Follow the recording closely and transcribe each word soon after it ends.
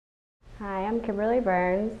Hi, I'm Kimberly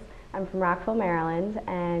Byrnes. I'm from Rockville, Maryland,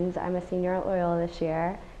 and I'm a senior at Loyola this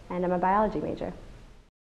year, and I'm a biology major.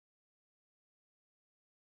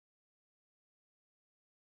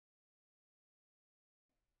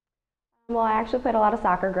 Well, I actually played a lot of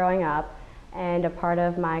soccer growing up, and a part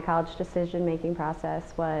of my college decision-making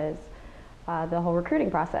process was the whole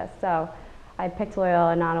recruiting process. So I picked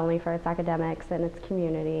Loyola not only for its academics and its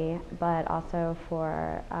community, but also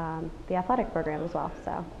for the athletic program as well.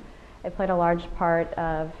 So it played a large part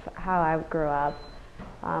of how I grew up.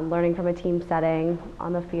 Learning from a team setting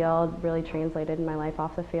on the field really translated in my life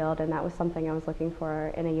off the field, and that was something I was looking for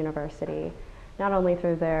in a university, not only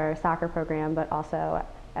through their soccer program, but also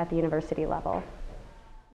at the university level.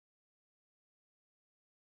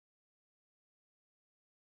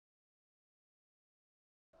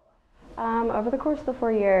 Over the course of the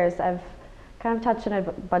 4 years, I've kind of touched in a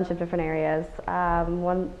bunch of different areas.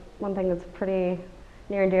 One thing that's pretty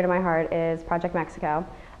near and dear to my heart is Project Mexico.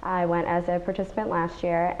 I went as a participant last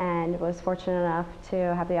year and was fortunate enough to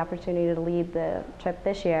have the opportunity to lead the trip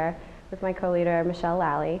this year with my co-leader, Michelle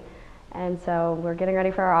Lally. And so we're getting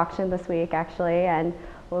ready for our auction this week, actually, and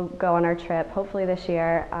we'll go on our trip, hopefully this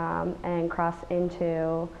year, and cross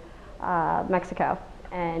into Mexico.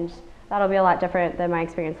 And that'll be a lot different than my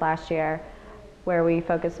experience last year, where we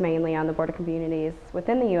focused mainly on the border communities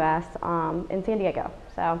within the U.S. In San Diego.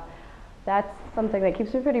 So that's something that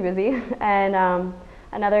keeps me pretty busy. And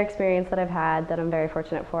another experience that I've had that I'm very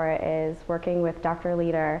fortunate for is working with Dr.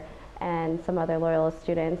 Leader and some other Loyola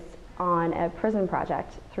students on a prison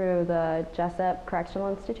project through the Jessup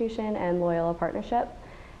Correctional Institution and Loyola Partnership.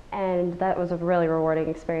 And that was a really rewarding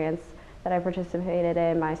experience that I participated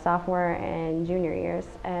in my sophomore and junior years.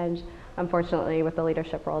 And unfortunately, with the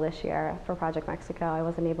leadership role this year for Project Mexico, I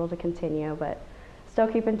wasn't able to continue, but still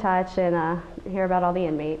keep in touch and hear about all the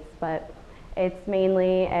inmates. But it's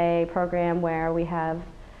mainly a program where we have,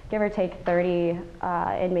 give or take, 30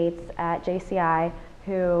 inmates at JCI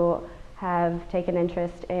who have taken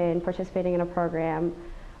interest in participating in a program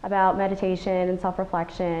about meditation and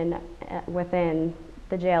self-reflection within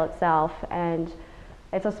the jail itself. And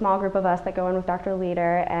it's a small group of us that go in with Dr.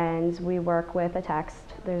 Leader, and we work with a text.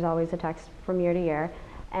 There's always a text from year to year.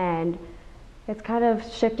 And it's kind of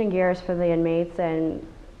shifting gears for the inmates and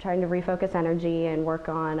trying to refocus energy and work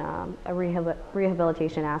on a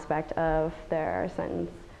rehabilitation aspect of their sentence.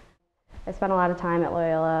 I spent a lot of time at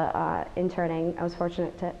Loyola interning. I was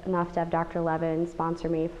fortunate enough to have Dr. Levin sponsor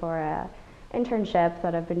me for an internship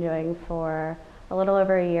that I've been doing for a little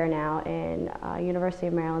over a year now in University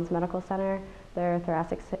of Maryland's Medical Center, their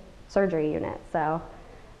thoracic surgery unit. So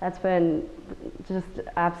that's been just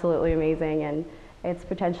absolutely amazing, and it's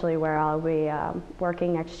potentially where I'll be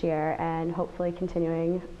working next year and hopefully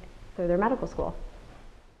continuing through their medical school.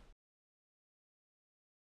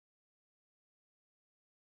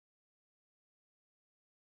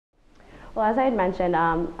 Well, as I had mentioned,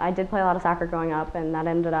 I did play a lot of soccer growing up, and that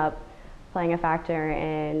ended up playing a factor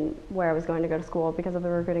in where I was going to go to school because of the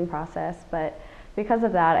recruiting process. But because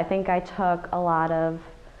of that, I think I took a lot of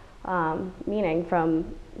meaning from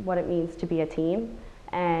what it means to be a team.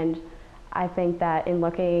 And I think that in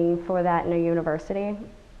looking for that in a university,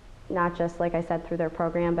 not just, like I said, through their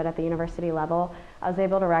program, but at the university level, I was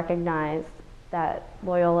able to recognize that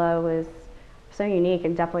Loyola was so unique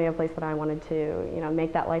and definitely a place that I wanted to,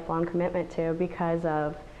 make that lifelong commitment to because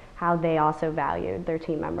of how they also valued their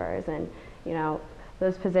team members. And,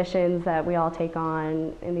 those positions that we all take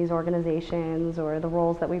on in these organizations, or the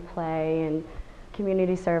roles that we play in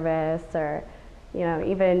community service, or,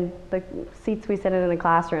 even the seats we sit in the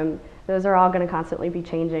classroom, those are all going to constantly be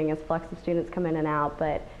changing as flux of students come in and out.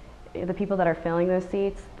 But the people that are filling those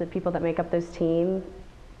seats, the people that make up those teams,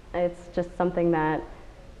 it's just something that,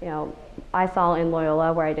 I saw in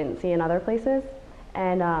Loyola where I didn't see in other places.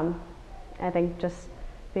 And I think just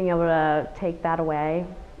being able to take that away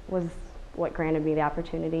was what granted me the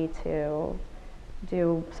opportunity to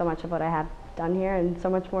do so much of what I have done here and so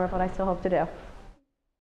much more of what I still hope to do.